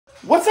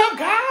What's up,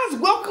 guys?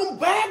 Welcome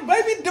back,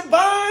 baby.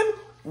 Divine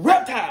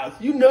Reptiles.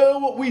 You know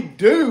what we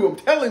do, I'm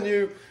telling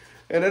you.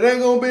 And it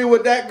ain't gonna be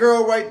with that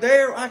girl right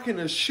there. I can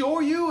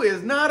assure you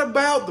it's not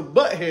about the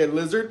butthead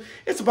lizard.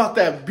 It's about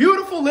that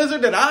beautiful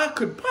lizard that I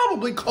could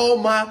probably call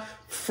my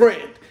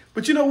friend.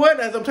 But you know what?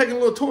 As I'm taking a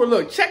little tour,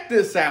 look, check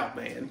this out,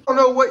 man. I don't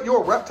know what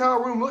your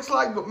reptile room looks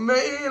like, but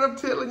man, I'm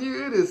telling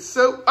you, it is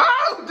so...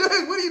 Oh,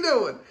 dude, what are you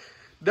doing?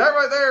 That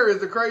right there is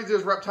the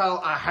craziest reptile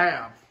I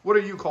have. What are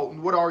you,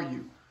 Colton? What are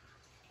you?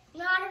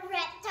 Not a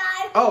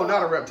reptile. Oh,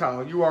 not a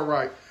reptile. You are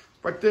right.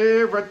 Right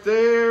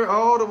there,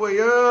 all the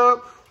way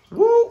up.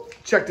 Woo!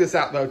 Check this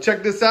out, though.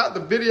 Check this out. The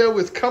video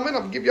is coming.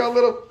 I'm gonna give y'all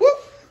a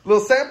little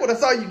sample.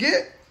 That's all you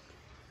get.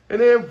 And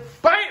then,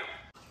 bam!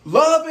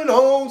 Loving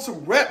on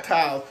some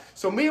reptiles.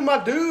 So me and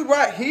my dude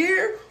right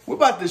here, we're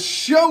about to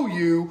show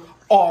you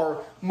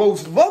our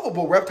most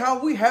lovable reptile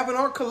we have in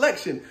our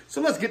collection.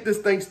 So let's get this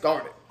thing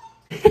started.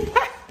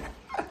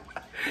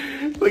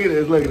 Look at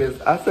this, look at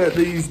this. I set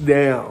these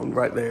down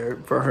right there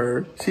for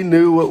her. She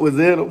knew what was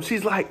in them.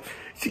 She's like,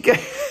 she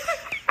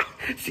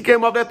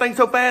came off that thing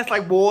so fast,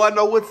 like, boy, I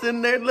know what's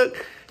in there.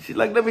 Look, she's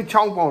like, let me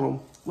chomp on them.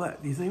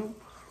 What, do you see them?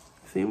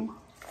 See them?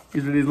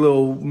 These are these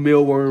little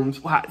mealworms.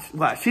 Watch.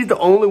 She's the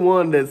only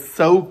one that's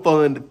so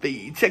fun to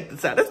feed. Check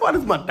this out. That's why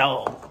this is my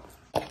dog.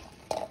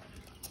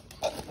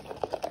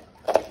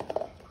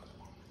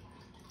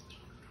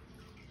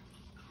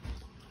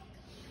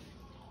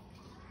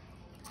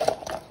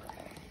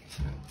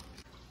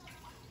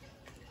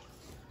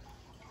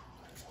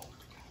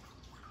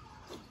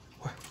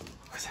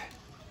 What's that?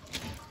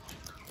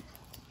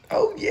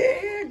 Oh,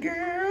 yeah,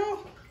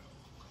 girl.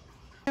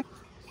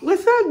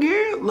 What's up,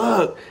 girl?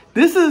 Look,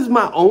 this is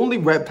my only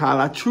reptile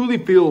I truly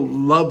feel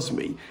loves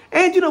me.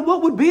 And you know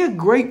what would be a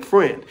great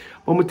friend?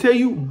 I'm gonna tell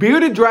you,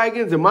 bearded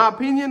dragons, in my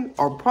opinion,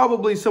 are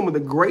probably some of the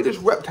greatest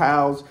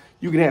reptiles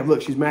you can have.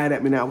 Look, she's mad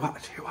at me now.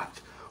 Watch, here, watch.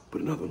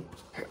 Put another one.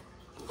 Here.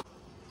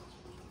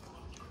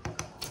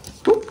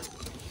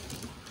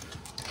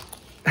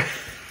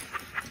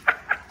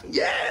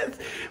 Yes!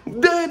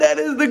 Dude, that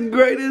is the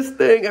greatest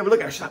thing ever.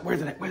 Look at her. She's like,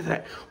 where's it at? Where's it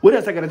at? What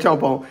else I gotta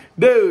chomp on?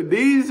 Dude,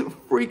 these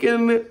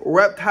freaking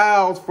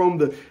reptiles from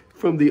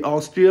the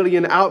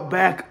Australian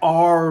outback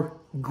are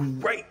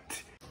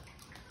great.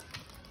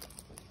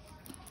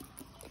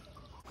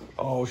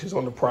 Oh, she's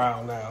on the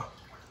prowl now.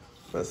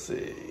 Let's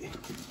see.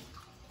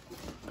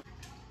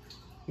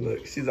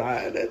 Look, she's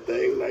eyeing that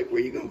thing like,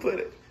 where you gonna put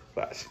it?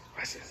 Watch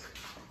this.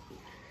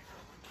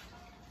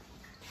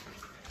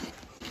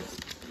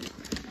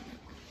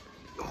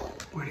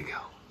 Where'd it go?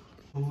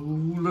 Oh,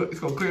 look,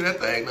 it's gonna clear that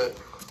thing, look.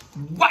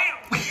 Wow!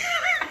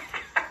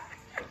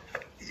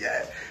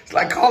 Yeah, it's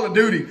like Call of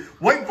Duty.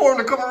 Wait for him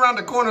to come around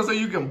the corner so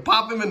you can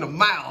pop him in the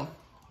mouth.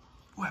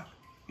 What?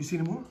 You see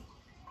any more?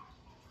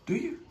 Do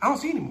you? I don't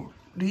see any more.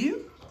 Do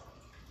you?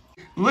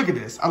 Look at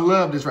this. I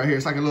love this right here.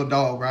 It's like a little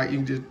dog, right? You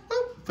can just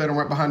fet them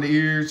right behind the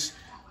ears,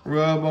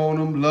 rub on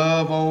them,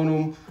 love on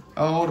them,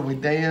 all the way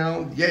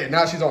down. Yeah,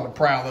 now she's on the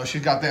prowl, though.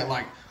 She's got that,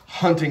 like,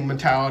 hunting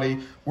mentality.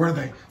 Where are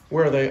they?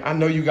 Where are they? I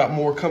know you got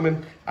more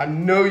coming. I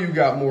know you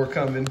got more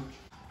coming.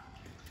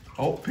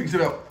 Oh, picks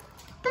it up.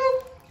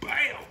 Boop,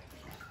 bam.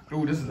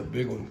 Oh, this is a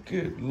big one.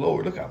 Good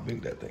Lord, look how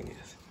big that thing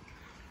is.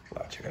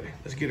 Wow, check out it.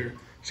 Let's get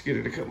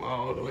her to come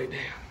all the way down.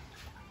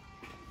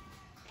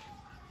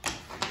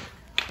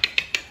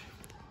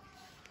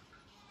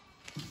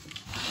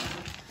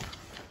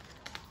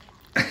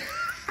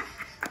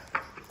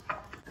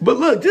 But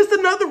look, just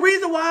another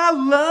reason why I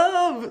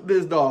love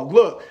this dog.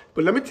 Look,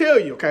 but let me tell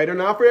you, okay, they're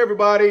not for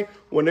everybody.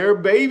 When they're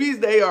babies,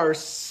 they are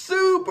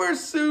super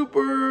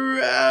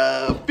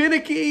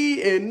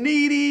finicky and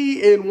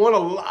needy and want a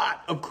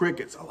lot of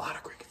crickets,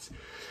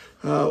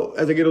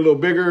 as they get a little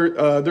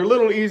bigger, they're a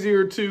little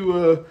easier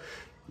to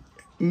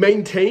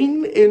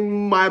maintain,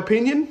 in my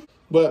opinion.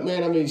 But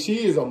man, I mean,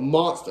 she is a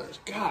monster.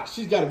 Gosh,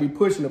 she's got to be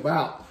pushing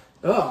about,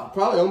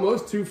 probably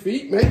almost 2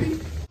 feet, maybe.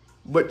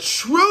 But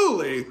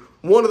truly,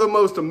 one of the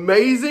most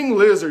amazing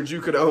lizards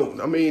you could own.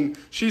 I mean,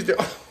 she's a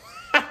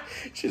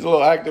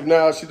little active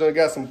now. She's done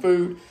got some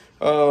food.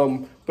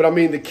 But I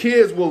mean, the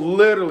kids will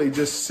literally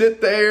just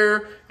sit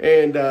there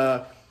and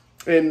have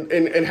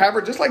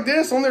her just like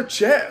this on their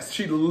chest.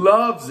 She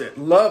loves it.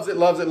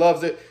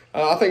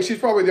 I think she's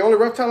probably the only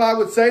reptile I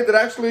would say that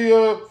actually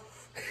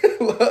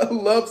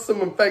loves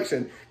some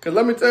affection. Because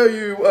let me tell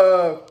you,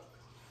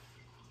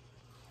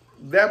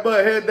 that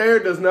butthead there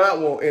does not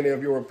want any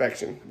of your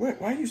affection. Why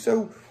are you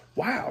so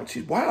wild?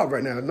 She's wild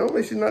right now.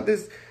 Normally she's not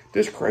this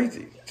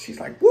crazy. She's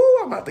like, woo,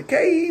 I'm out the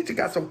cage. I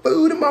got some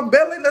food in my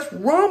belly. Let's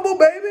rumble,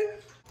 baby.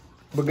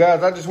 But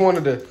guys, I just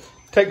wanted to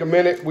take a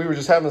minute. We were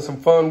just having some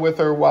fun with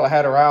her while I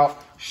had her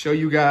out. Show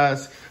you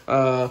guys,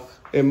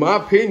 in my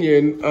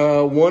opinion,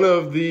 one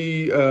of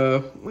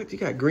the, what, you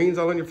got greens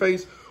all on your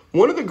face?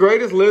 One of the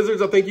greatest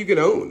lizards I think you can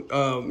own.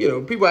 You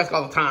know, people ask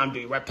all the time,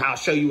 do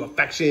reptiles show you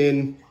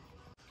affection?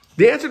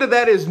 The answer to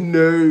that is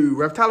no.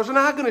 Reptiles are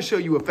not going to show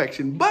you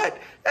affection, but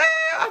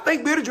I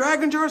think bearded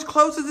dragons are as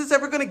close as it's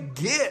ever going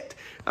to get.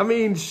 I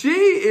mean, she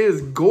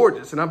is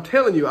gorgeous, and I'm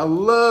telling you, I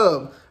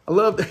love I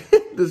love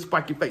the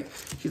spiky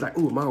face. She's like,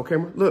 ooh, am I on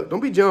camera? Look,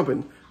 don't be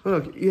jumping.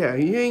 Look, yeah,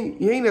 you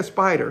ain't a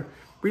spider.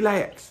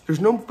 Relax.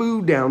 There's no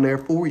food down there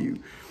for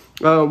you.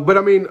 But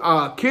I mean,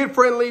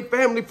 kid-friendly,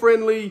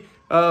 family-friendly,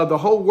 the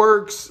whole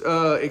works,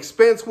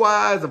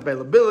 expense-wise,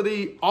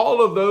 availability,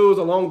 all of those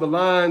along the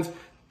lines,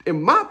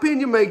 in my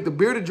opinion, make the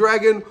bearded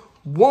dragon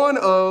one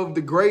of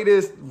the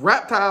greatest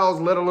reptiles,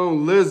 let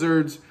alone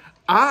lizards,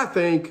 I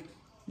think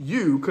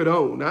you could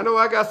own. I know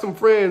I got some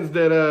friends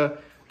that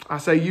I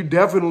say you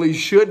definitely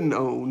shouldn't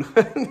own.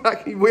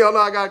 We all know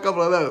I got a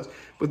couple of those.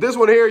 But this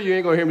one here, you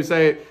ain't gonna hear me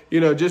say it. You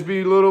know, just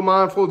be a little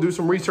mindful, do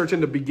some research in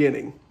the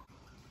beginning.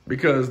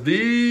 Because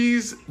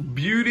these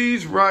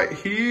beauties right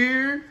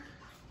here,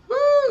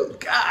 woo,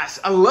 gosh,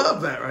 I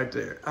love that right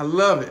there. I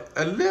love it.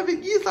 I love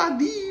it. Yes, I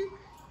do.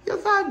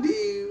 Yes, I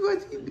do.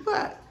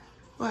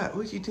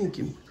 What you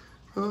thinking?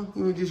 Huh?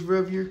 You want to just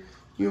rub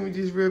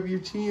your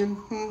chin?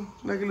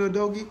 Like a little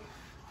doggy?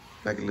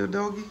 Like a little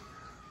doggy?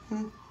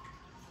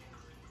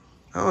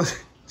 Oh,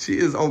 she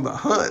is on the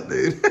hunt,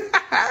 dude.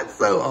 That's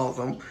so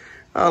awesome.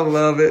 I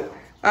love it.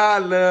 I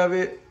love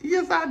it.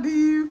 Yes, I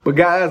do. But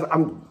guys,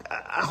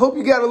 I hope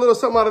you got a little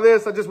something out of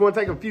this. I just want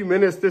to take a few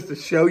minutes just to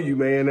show you,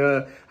 man.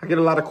 I get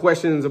a lot of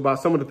questions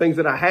about some of the things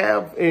that I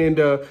have and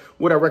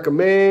what I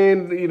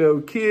recommend, you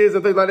know, kids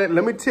and things like that.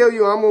 Let me tell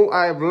you,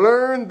 I have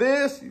learned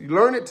this. You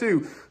learn it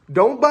too.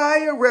 Don't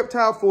buy a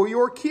reptile for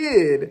your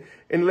kid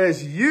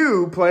unless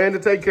you plan to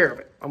take care of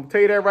it. I'm gonna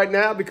tell you that right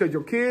now because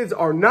your kids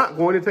are not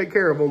going to take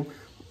care of them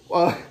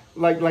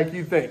like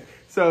you think.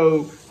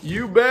 So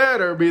you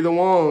better be the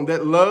one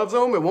that loves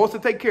them and wants to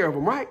take care of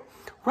them, right?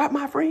 Right,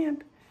 my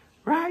friend?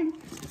 Right?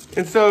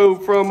 And so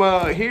from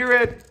here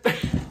at,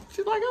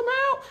 she's like, I'm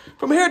out.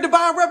 From here at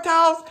Divine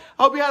Reptiles,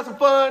 I hope you had some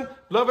fun.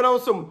 Loving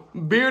on some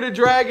bearded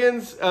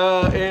dragons.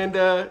 And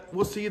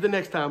we'll see you the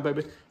next time,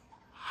 baby.